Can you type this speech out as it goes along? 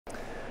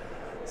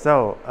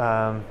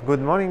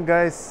Good morning,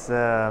 guys.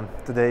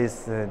 Today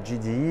is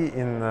GDE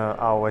in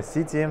our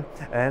city,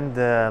 and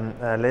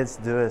let's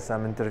do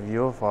some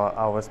interview for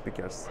our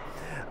speakers.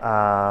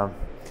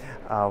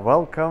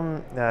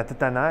 Welcome,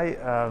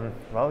 Tatanai.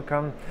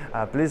 Welcome.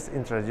 Please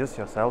introduce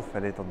yourself a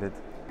little bit.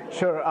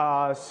 Sure.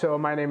 So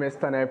my name is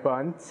Tanay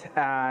Pant,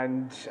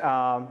 and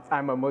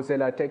I'm a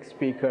Mozilla tech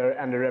speaker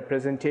and a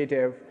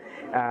representative.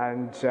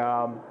 And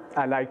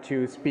I like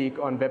to speak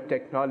on web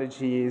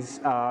technologies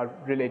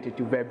related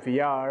to web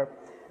VR.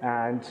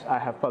 And I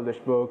have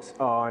published books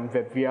on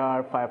web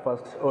VR,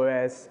 Firefox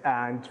OS,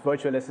 and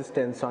virtual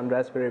assistants on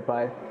Raspberry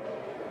Pi.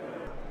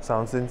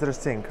 Sounds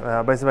interesting.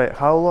 By the way,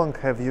 how long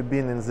have you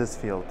been in this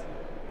field?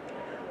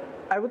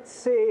 I would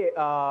say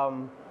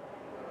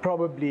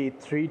probably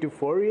 3 to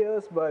 4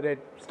 years, but it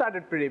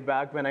started pretty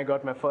back when I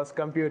got my first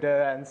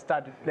computer and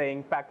started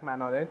playing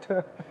Pac-Man on it.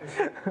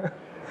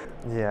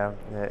 Yeah,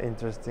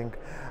 interesting.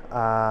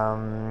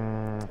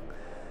 Have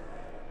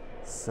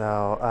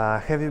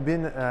you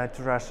been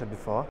to Russia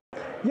before?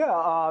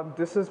 Yeah,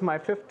 this is my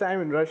 5th time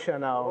in Russia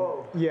now.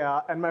 Whoa.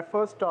 Yeah, and my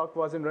first talk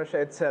was in Russia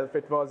itself.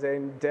 It was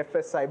in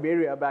DevFest,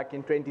 Siberia back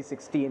in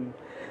 2016.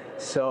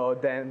 So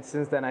then,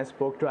 since then, I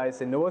spoke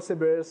twice in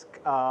Novosibirsk,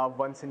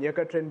 once in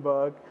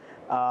Yekaterinburg,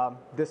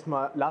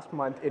 last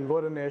month in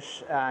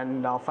Voronezh,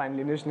 and now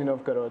finally in Nizhny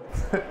Novgorod.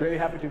 Really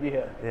happy to be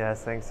here.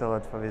 Yes, thanks a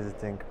lot for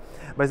visiting.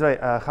 By the way,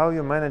 how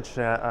you manage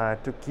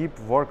to keep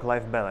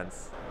work-life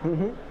balance?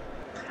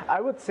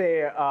 I would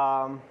say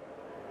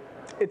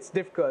it's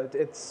difficult.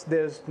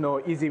 There's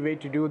no easy way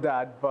to do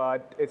that,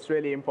 but it's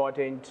really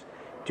important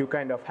to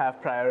kind of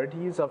have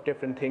priorities of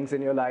different things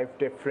in your life,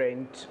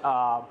 different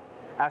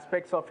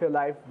aspects of your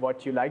life,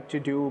 what you like to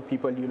do,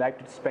 people you like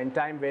to spend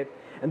time with,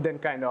 and then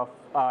kind of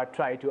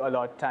try to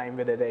allot time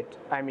within it.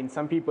 I mean,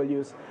 some people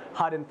use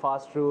hard and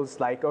fast rules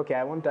like, okay,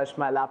 I won't touch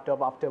my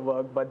laptop after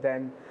work, but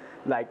then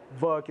like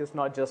work is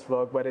not just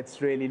work, but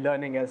it's really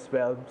learning as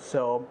well.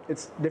 So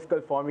it's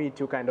difficult for me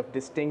to kind of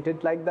distinct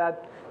it like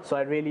that. So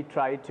I really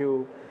try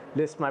to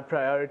list my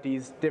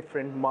priorities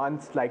different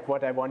months, like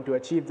what I want to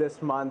achieve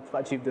this month,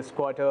 achieve this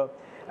quarter.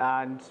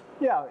 And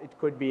yeah, it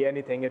could be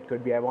anything. It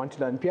could be I want to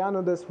learn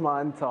piano this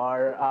month,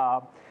 or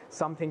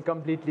something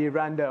completely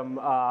random.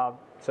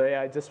 So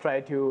yeah, I just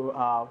try to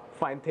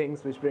find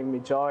things which bring me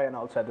joy, and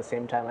also at the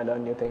same time I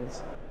learn new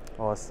things.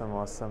 Awesome,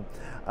 awesome.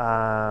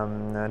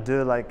 Do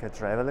you like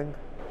traveling?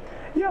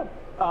 Yeah,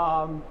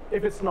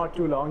 if it's not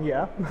too long,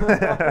 yeah.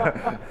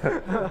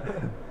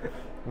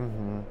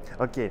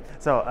 Okay,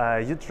 so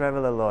you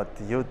travel a lot,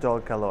 you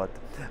talk a lot.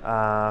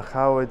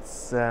 How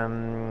it's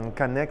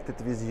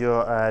connected with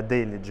your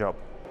daily job?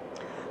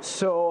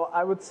 So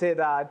I would say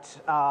that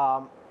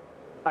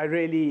I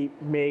really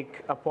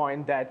make a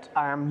point that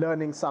I am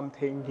learning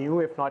something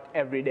new, if not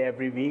every day,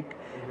 every week.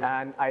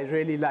 And I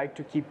really like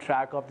to keep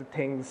track of the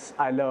things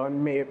I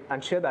learn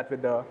and share that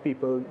with the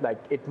people. Like,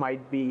 it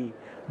might be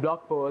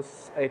blog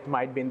posts, it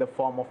might be in the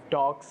form of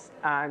talks,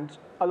 and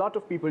a lot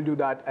of people do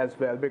that as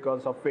well,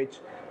 because of which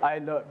I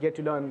get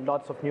to learn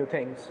lots of new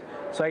things.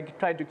 So I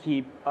try to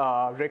keep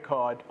a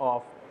record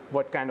of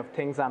what kind of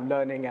things I'm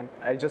learning, and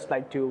I just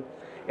like to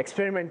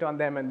experiment on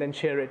them and then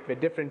share it with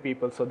different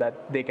people so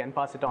that they can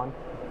pass it on.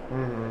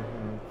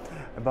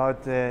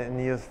 About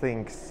new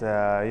things,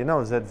 you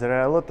know that there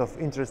are a lot of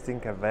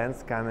interesting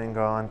events coming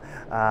on.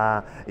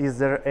 Is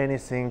there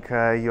anything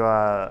you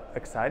are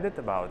excited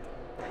about?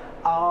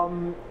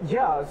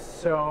 Yeah,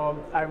 so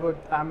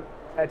I'm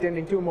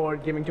attending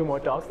giving two more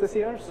talks this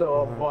year.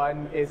 So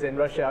one is in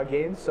Russia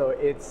again, so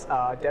it's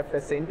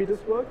DevFest St.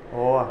 Petersburg.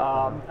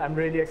 I'm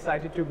really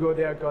excited to go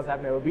there because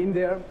I've never been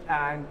there,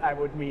 and I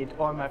would meet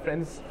all my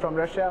friends from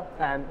Russia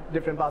and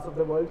different parts of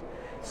the world.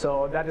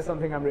 So that is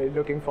something I'm really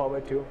looking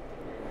forward to.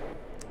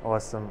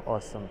 Awesome,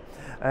 awesome.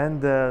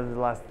 And the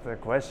last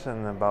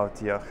question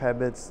about your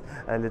habits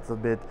a little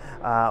bit.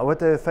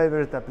 What are your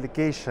favorite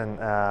application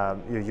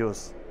you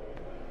use?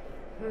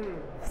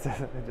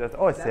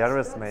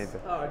 Service maybe.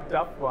 A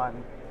tough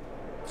one.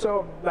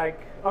 So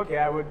okay,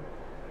 I would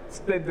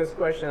split this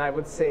question. I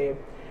would say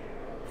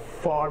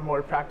for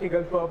more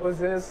practical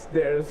purposes,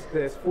 there's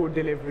this food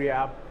delivery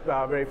app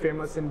very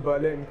famous in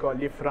Berlin called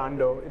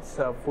Lieferando. It's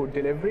a food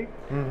delivery.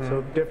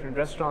 So different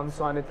restaurants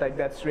on it. Like,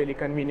 that's really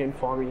convenient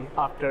for me.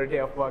 After a day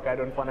of work, I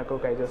don't want to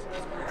cook. I just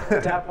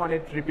tap on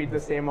it, repeat the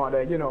same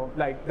order. You know,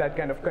 like that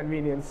kind of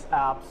convenience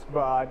apps.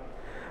 But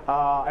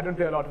I don't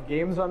play a lot of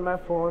games on my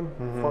phone.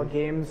 For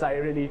games, I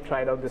really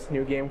tried out this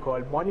new game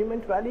called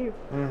Monument Valley.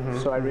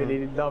 So I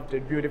really loved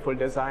it. Beautiful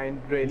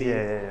design,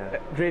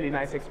 really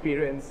nice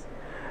experience.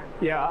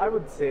 Yeah, I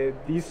would say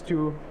these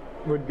two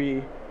would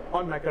be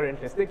on my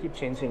current list. They keep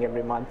changing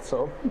every month,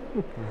 so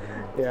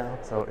yeah.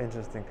 So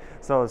interesting.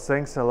 So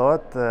thanks a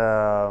lot.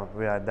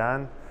 We are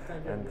done.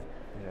 Thank you.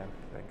 Yeah.